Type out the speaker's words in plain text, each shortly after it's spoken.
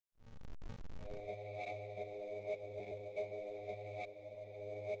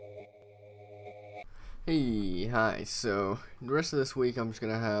Hey, hi. So the rest of this week I'm just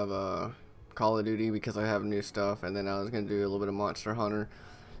gonna have Call of Duty because I have new stuff, and then I was gonna do a little bit of Monster Hunter.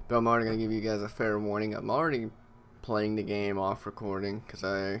 But I'm already gonna give you guys a fair warning. I'm already playing the game off recording because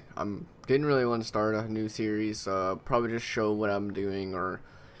I'm didn't really want to start a new series. So I'll probably just show what I'm doing or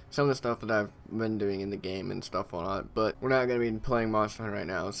some of the stuff that I've been doing in the game and stuff on it. But we're not gonna be playing Monster Hunter right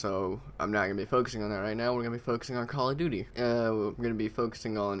now, so I'm not gonna be focusing on that right now. We're gonna be focusing on Call of Duty. What we're gonna be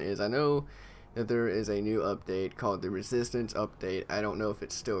focusing on is I know that there is a new update called the Resistance update. I don't know if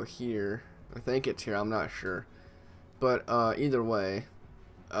it's still here. I think it's here. I'm not sure. But either way,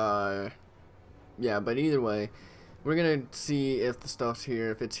 yeah. But either way, we're gonna see if the stuff's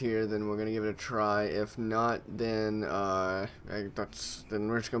here. If it's here, then we're gonna give it a try. If not, then then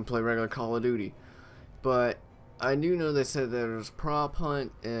we're just gonna play regular Call of Duty. But I do know they said there's prop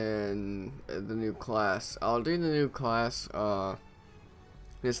hunt and the new class. I'll do the new class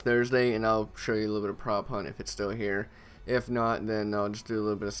this Thursday, and I'll show you a little bit of prop hunt if it's still here. If not, then I'll just do a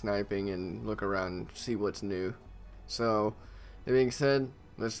little bit of sniping and look around and see what's new. So, that being said,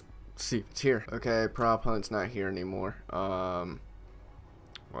 let's see if it's here. Okay, prop hunt's not here anymore. Well,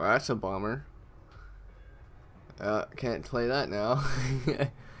 that's a bummer. Can't play that now.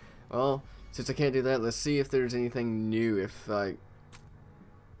 Well, since I can't do that, let's see if there's anything new. If the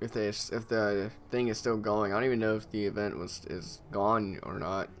thing is still going. I don't even know if the event is gone or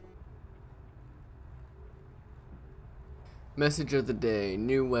not. Message of the day: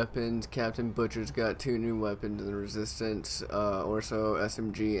 new weapons. Captain Butcher's got 2 new weapons in the Resistance, Orso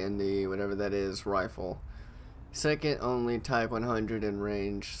SMG and the whatever that is rifle. Second only Type 100 in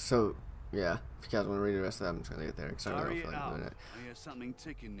range. So yeah, if you guys want to read the rest of that, I'm just gonna get there because I don't know if I'm doing it. I hear something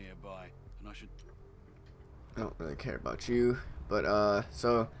ticking nearby, and I should. I don't really care about you, but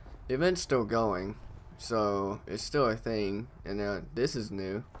so the event's still going, so it's still a thing, and this is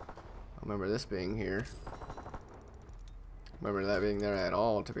new. I remember this being here. Remember that being there at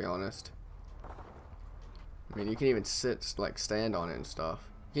all, to be honest. I mean, you can even sit, like, stand on it and stuff.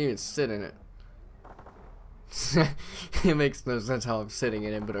 You can even sit in it. It makes no sense how I'm sitting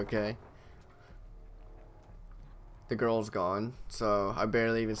in it, but okay. The girl's gone, so I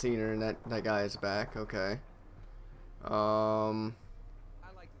barely even seen her, and that guy is back. Okay.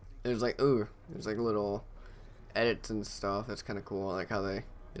 There's like there's like little edits and stuff. That's kind of cool. I like how they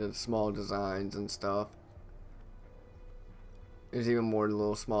did small designs and stuff. There's even more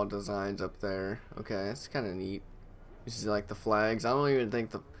little small designs up there. Okay, that's kind of neat. This is like the flags. I don't even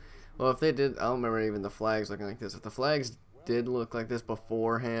think well, if they did, I don't remember even the flags looking like this. If the flags did look like this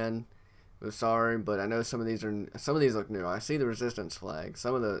beforehand, I'm sorry, but I know some of these look new. I see the Resistance flag.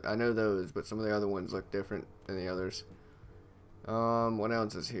 I know those, but some of the other ones look different than the others. What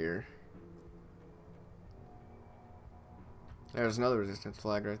else is here? There's another Resistance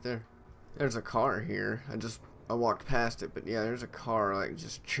flag right there. There's a car here. I walked past it, but yeah, there's a car like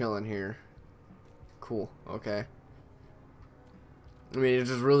just chilling here. Cool. Okay. I mean, it's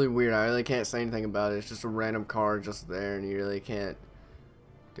just really weird. I really can't say anything about it. It's just a random car just there, and you really can't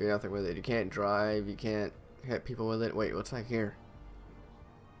do nothing with it. You can't drive. You can't hit people with it. Wait, what's like here?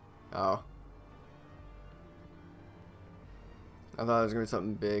 Oh. I thought it was going to be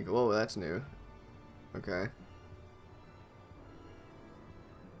something big. Whoa, that's new. Okay.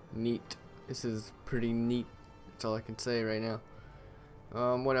 Neat. This is pretty neat. That's all I can say right now.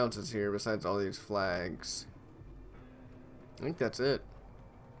 What else is here besides all these flags? I think that's it.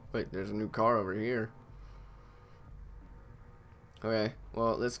 Wait, there's a new car over here. Okay,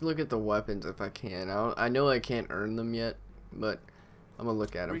 well, let's look at the weapons if I can. I know I can't earn them yet, but I'm gonna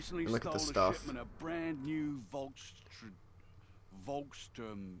look at them. Recently Look at the stole a stuff. shipment of brand new Oh,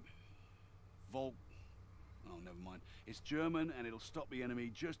 never mind. It's German, and it'll stop the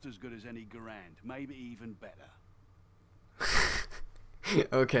enemy just as good as any Garand, maybe even better.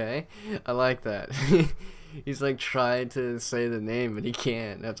 Okay, I like that. He's like trying to say the name, but he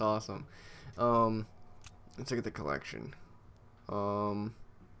can't. That's awesome. Let's look at the collection.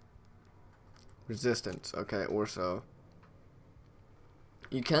 Resistance. Okay, Orso.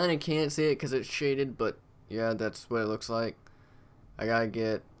 You kind of can't see it because it's shaded, but yeah, that's what it looks like. I gotta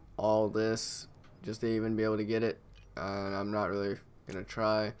get all this just to even be able to get it, and I'm not really gonna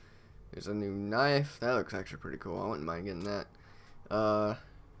try. There's a new knife. That looks actually pretty cool. I wouldn't mind getting that.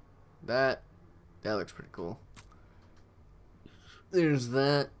 That looks pretty cool. There's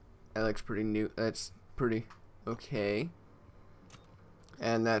that. That looks pretty new. That's pretty okay.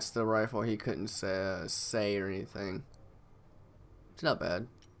 And that's the rifle he couldn't say or anything. It's not bad.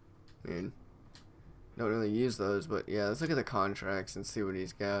 I mean, don't really use those, but yeah, let's look at the contracts and see what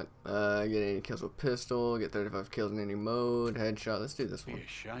he's got. Get any kills with pistol, get 35 kills in any mode, headshot. Let's do this Be one. a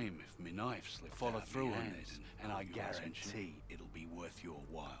shame if my knife slipped. Follow through on this, and I guarantee it'll be worth your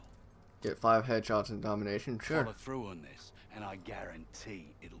while. Get 5 headshots in domination, sure. Follow through on this, and I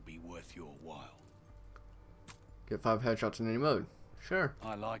guarantee it'll be worth your while. Get 5 headshots in any mode, sure.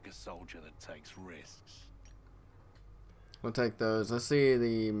 I like a soldier that takes risks. We'll take those. Let's see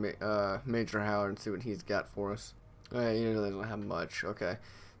the Major Howard and see what he's got for us. Alright, he really doesn't have much. Okay,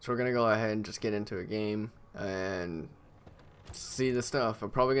 so we're gonna go ahead and just get into a game and see the stuff. I'm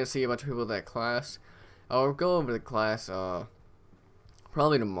probably gonna see a bunch of people with that class. I'll go over the class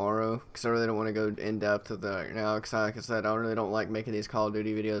probably tomorrow, because I really don't want to go in depth with that right now. Because like I said, I really don't like making these Call of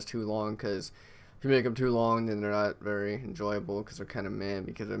Duty videos too long. Because if you make them too long, then they're not very enjoyable. Because they're kind of meh.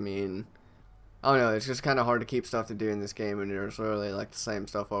 Because I mean, I don't know, it's just kind of hard to keep stuff to do in this game when you're really like the same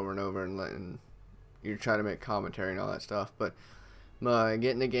stuff over and over, and you're trying to make commentary and all that stuff. But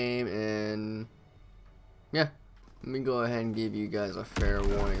get in the game, and yeah, let me go ahead and give you guys a fair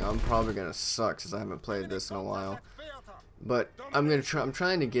warning. I'm probably gonna suck since I haven't played this in a while, but I'm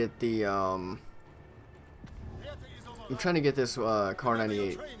trying to get the I'm trying to get this Kar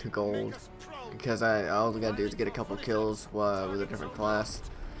 98 to gold, because all I gotta do is get a couple kills with a different class.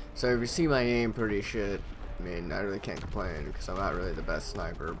 So if you see my aim pretty shit, I mean, I really can't complain because I'm not really the best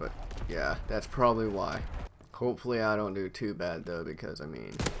sniper, but yeah, that's probably why. Hopefully I don't do too bad though, because I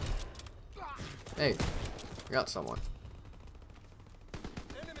mean, hey, I got someone.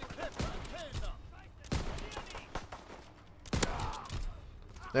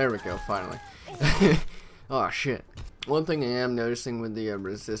 There we go, finally. Oh shit. One thing I am noticing with the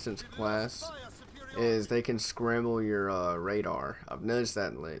resistance class is they can scramble your radar. I've noticed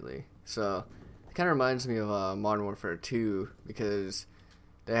that lately. So it kind of reminds me of Modern Warfare 2, because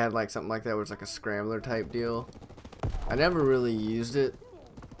they had like something like that where it's like a scrambler type deal. I never really used it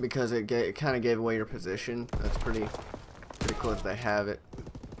because it kind of gave away your position. That's pretty cool if they have it.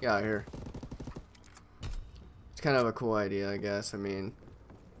 Get out of here. It's kind of a cool idea, I guess. I mean,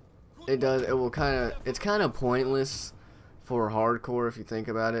 it's kind of pointless for hardcore if you think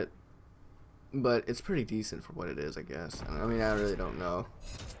about it. But it's pretty decent for what it is, I guess. I mean, I really don't know.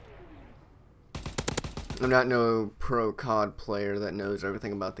 I'm not no pro COD player that knows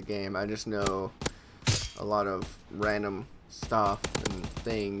everything about the game. I just know a lot of random stuff and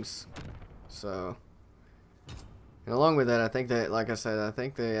things. So, and along with that, I think that, like I said, I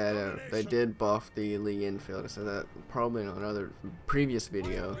think they did buff the Lee Enfield. I said that probably in another previous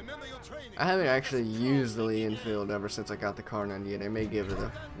video. I haven't actually used the Lee Enfield ever since I got the Kar 98. I may give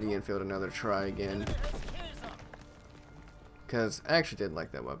the Lee Enfield another try again, because I actually did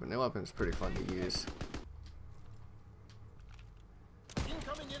like that weapon. That weapon is pretty fun to use.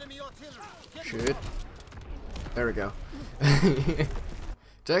 Shoot. There we go.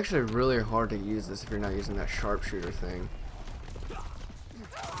 It's actually really hard to use this if you're not using that sharpshooter thing.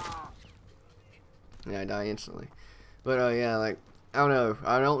 Yeah, I die instantly. But yeah, like, I don't know.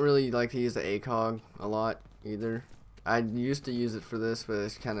 I don't really like to use the ACOG a lot either. I used to use it for this, but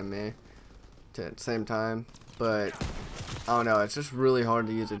it's kind of meh at the same time. But I don't know. It's just really hard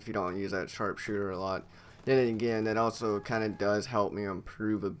to use it if you don't use that sharpshooter a lot. Then again, that also kind of does help me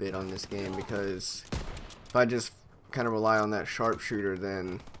improve a bit on this game, because if I just kind of rely on that sharpshooter,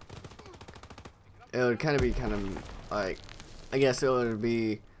 then it would kind of be like, I guess it would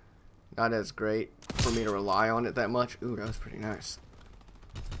be not as great for me to rely on it that much. Ooh, that was pretty nice.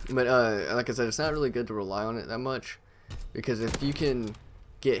 But like I said, it's not really good to rely on it that much, because if you can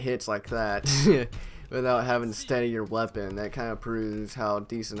get hits like that without having to steady your weapon, that kind of proves how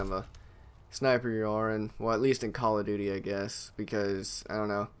decent of a sniper you are, and well, at least in Call of Duty, I guess, because I don't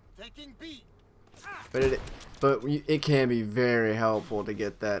know. But it can be very helpful to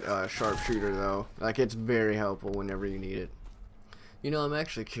get that sharpshooter though. Like, it's very helpful whenever you need it. You know, I'm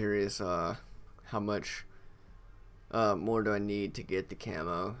actually curious how much more do I need to get the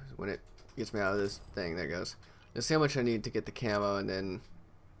camo when it gets me out of this thing. There it goes. Let's see how much I need to get the camo, and then,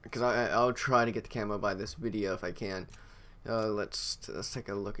 because I'll try to get the camo by this video if I can. Let's take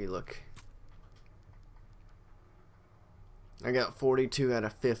a look. I got 42 out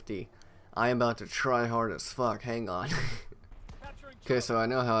of 50. I am about to try hard as fuck. Hang on. Okay, so I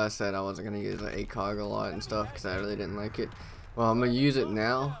know how I said I wasn't going to use the ACOG a lot and stuff because I really didn't like it. Well, I'm going to use it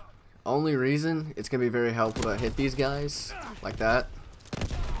now. Only reason, it's going to be very helpful to hit these guys like that.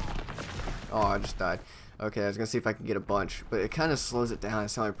 Oh, I just died. Okay, I was going to see if I can get a bunch, but it kind of slows it down.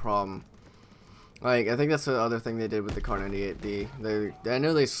 It's the only problem. Like, I think that's the other thing they did with the Kar 98D. I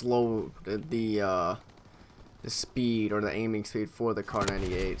know they slowed the speed or the aiming speed for the Kar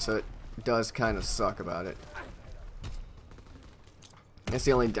 98, so it does kind of suck about it. That's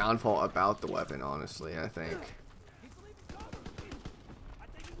the only downfall about the weapon, honestly, I think.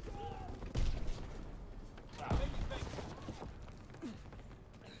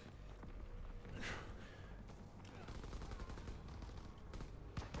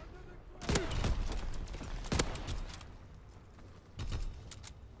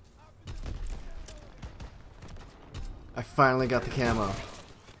 I finally got the camo.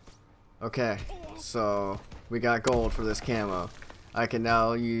 Okay, so we got gold for this camo. I can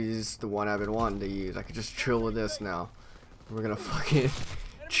now use the one I've been wanting to use. I can just chill with this now. We're gonna fucking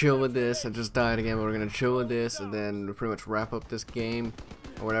chill with this. I just died again, but we're gonna chill with this and then pretty much wrap up this game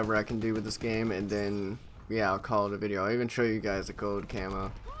or whatever I can do with this game, and then yeah, I'll call it a video. I'll even show you guys the gold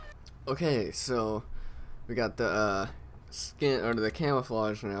camo. Okay, so we got the skin or the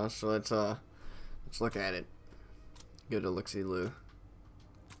camouflage now, so let's look at it. Good to look-see-loo.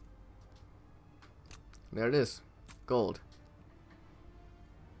 There it is. Gold.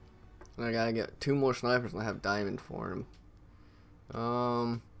 And I gotta get 2 more snipers and I have diamond for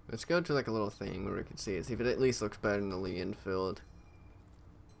them. Let's go to like a little thing where we can see it. See if it at least looks better than the Lee Enfield.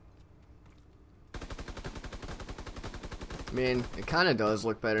 I mean, it kinda does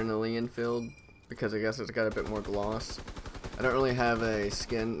look better than the Lee Enfield because I guess it's got a bit more gloss. I don't really have a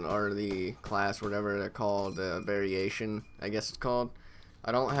skin or the class, whatever they're called, variation, I guess it's called.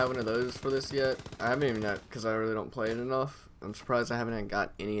 I don't have one of those for this yet. I haven't even got, because I really don't play it enough. I'm surprised I haven't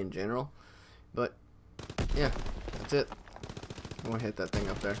got any in general. But, yeah, that's it. I'm gonna hit that thing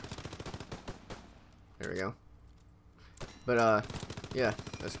up there. There we go. But, yeah,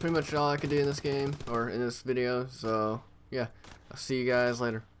 that's pretty much all I could do in this game, or in this video. So, yeah, I'll see you guys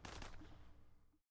later.